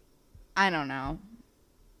 I don't know.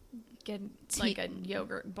 Get, like, a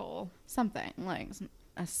yogurt bowl. Something, like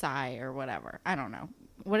a Psy or whatever. I don't know.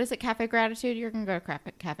 What is it, Cafe Gratitude? You're going to go to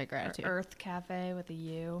Cafe Gratitude. Or Earth Cafe with a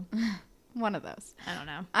U. One of those. I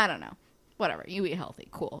don't know. Whatever. You eat healthy.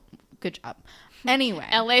 Cool. Good job. Anyway.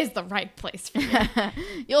 LA's the right place for you.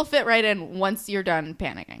 You'll fit right in once you're done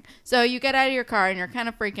panicking. So you get out of your car and you're kind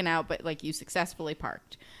of freaking out, but, like, you successfully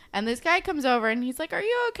parked. And this guy comes over and he's like, are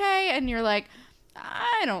you okay? And you're like,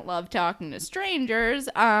 I don't love talking to strangers.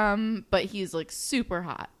 But he's, like, super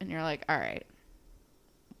hot. And you're like, all right.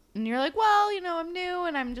 And you're like, well, you know, I'm new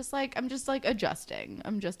and I'm just adjusting.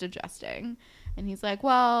 I'm just adjusting. And he's like,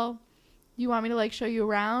 well, you want me to, like, show you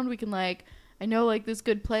around? We can, like, I know, like, this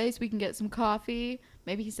good place. We can get some coffee.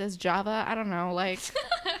 Maybe he says Java. I don't know. Like,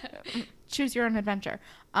 choose your own adventure.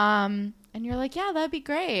 And you're like, yeah, that'd be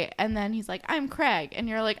great. And then he's like, I'm Craig. And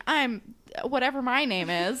you're like, I'm whatever my name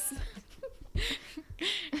is.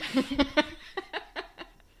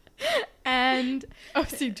 And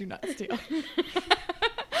OC Do Not Steal.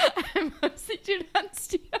 I'm OC Do Not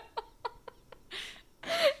Steal.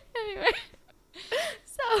 Anyway.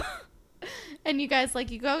 So... And you guys,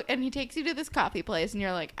 like, you go, and he takes you to this coffee place, and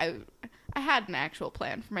you're like, I had an actual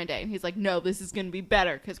plan for my day. And he's like, no, this is going to be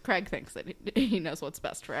better, because Craig thinks that he knows what's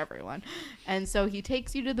best for everyone. And so he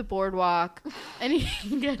takes you to the boardwalk, and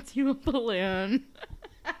he gets you a balloon.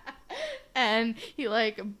 And he,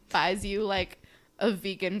 like, buys you, like, a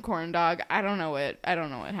vegan corn dog. I don't know what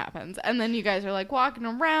happens. And then you guys are, like, walking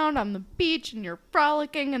around on the beach, and you're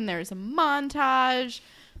frolicking, and there's a montage.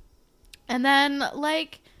 And then,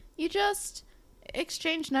 like, you just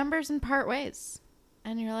exchange numbers and part ways.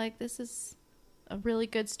 And you're like, this is a really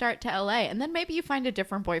good start to LA. And then maybe you find a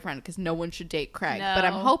different boyfriend because no one should date Craig. No. But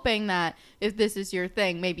I'm hoping that if this is your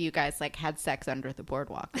thing, maybe you guys, like, had sex under the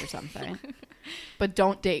boardwalk or something. But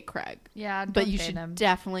don't date Craig. Yeah, don't But you date should him.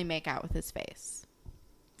 definitely make out with his face.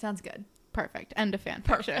 Sounds good. Perfect. End of fan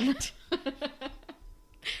fiction.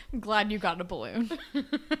 I'm glad you got a balloon.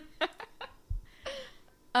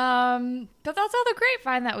 But that's all the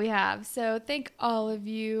grapevine that we have. So thank all of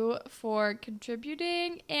you for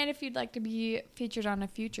contributing. And if you'd like to be featured on a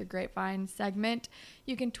future grapevine segment,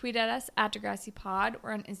 you can tweet at us at DeGrassiPod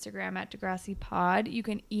or on Instagram at DeGrassiPod. You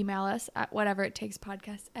can email us at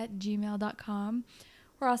whateverittakespodcast@gmail.com.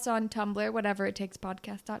 We're also on Tumblr,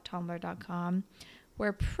 whateverittakespodcast.tumblr.com.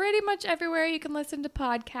 We're pretty much everywhere you can listen to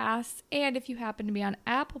podcasts. And if you happen to be on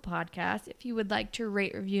Apple Podcasts, if you would like to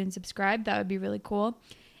rate, review, and subscribe, that would be really cool.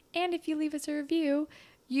 And if you leave us a review,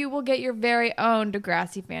 you will get your very own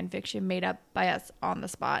Degrassi fanfiction made up by us on the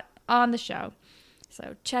spot, on the show.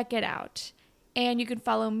 So check it out. And you can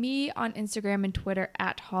follow me on Instagram and Twitter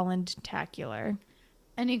at HollandTacular.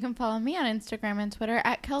 And you can follow me on Instagram and Twitter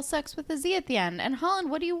at KelSex with a Z at the end. And Holland,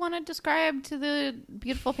 what do you want to describe to the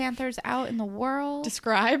beautiful Panthers out in the world?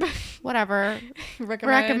 Describe. Whatever.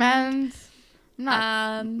 Recommend.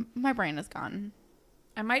 My brain is gone.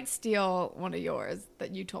 I might steal one of yours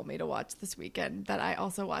that you told me to watch this weekend that I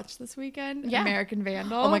also watched this weekend. Yeah. American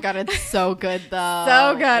Vandal. Oh my God, it's so good though.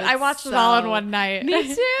 So good. It's I watched it all in one night.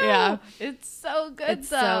 Me too. Yeah. It's so good It's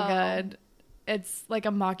so good. It's like a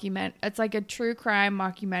mockumentary. It's like a true crime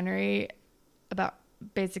mockumentary about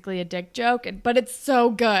basically a dick joke, but it's so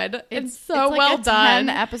good. It's so like well a done.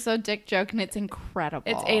 10-episode dick joke, and it's incredible.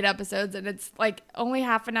 It's 8 episodes, and it's like only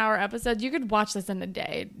half-an-hour episodes. You could watch this in a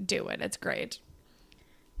day. Do it. It's great.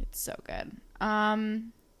 It's so good.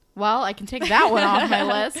 Well, I can take that one off my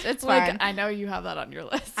list. It's fine. Like, I know you have that on your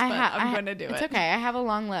list, but I'm going to do it. It's okay. I have a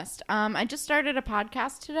long list. I just started a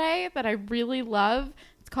podcast today that I really love.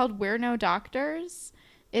 It's called We're No Doctors.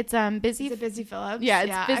 It's Busy. Is it Busy Phillips? Yeah,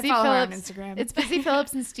 it's Busy I follow her on Phillips. Instagram. It's Busy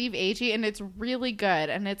Phillips and Steve Agee, and it's really good.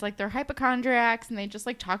 And it's like they're hypochondriacs, and they just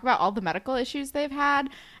like talk about all the medical issues they've had,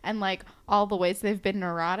 and like all the ways they've been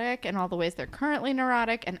neurotic, and all the ways they're currently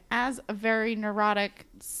neurotic. And as a very neurotic,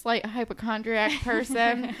 slight hypochondriac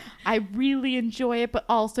person, I really enjoy it. But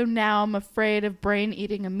also now I'm afraid of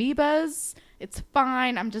brain-eating amoebas. It's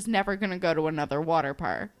fine. I'm just never gonna go to another water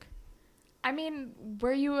park. I mean,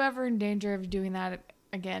 were you ever in danger of doing that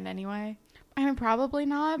again anyway? I mean, probably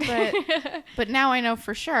not, but now I know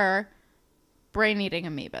for sure brain-eating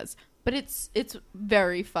amoebas. But it's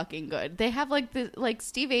very fucking good. They have like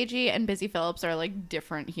Steve Agee and Busy Phillips are like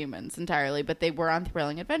different humans entirely, but they were on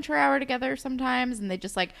Thrilling Adventure Hour together sometimes, and they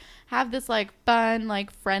just like have this like fun,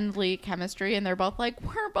 like friendly chemistry, and they're both like,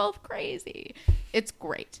 we're both crazy. It's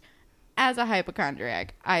great. As a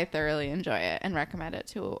hypochondriac, I thoroughly enjoy it and recommend it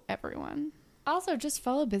to everyone. Also, just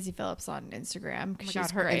follow Busy Phillips on Instagram. Oh my God,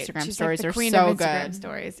 she's her great. Instagram She's stories like the are queen so of Instagram good.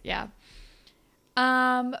 stories. Yeah.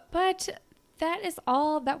 But that is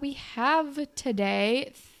all that we have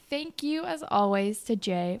today. Thank you, as always, to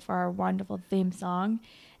Jay for our wonderful theme song.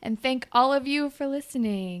 And thank all of you for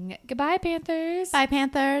listening. Goodbye, Panthers. Bye,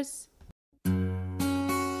 Panthers.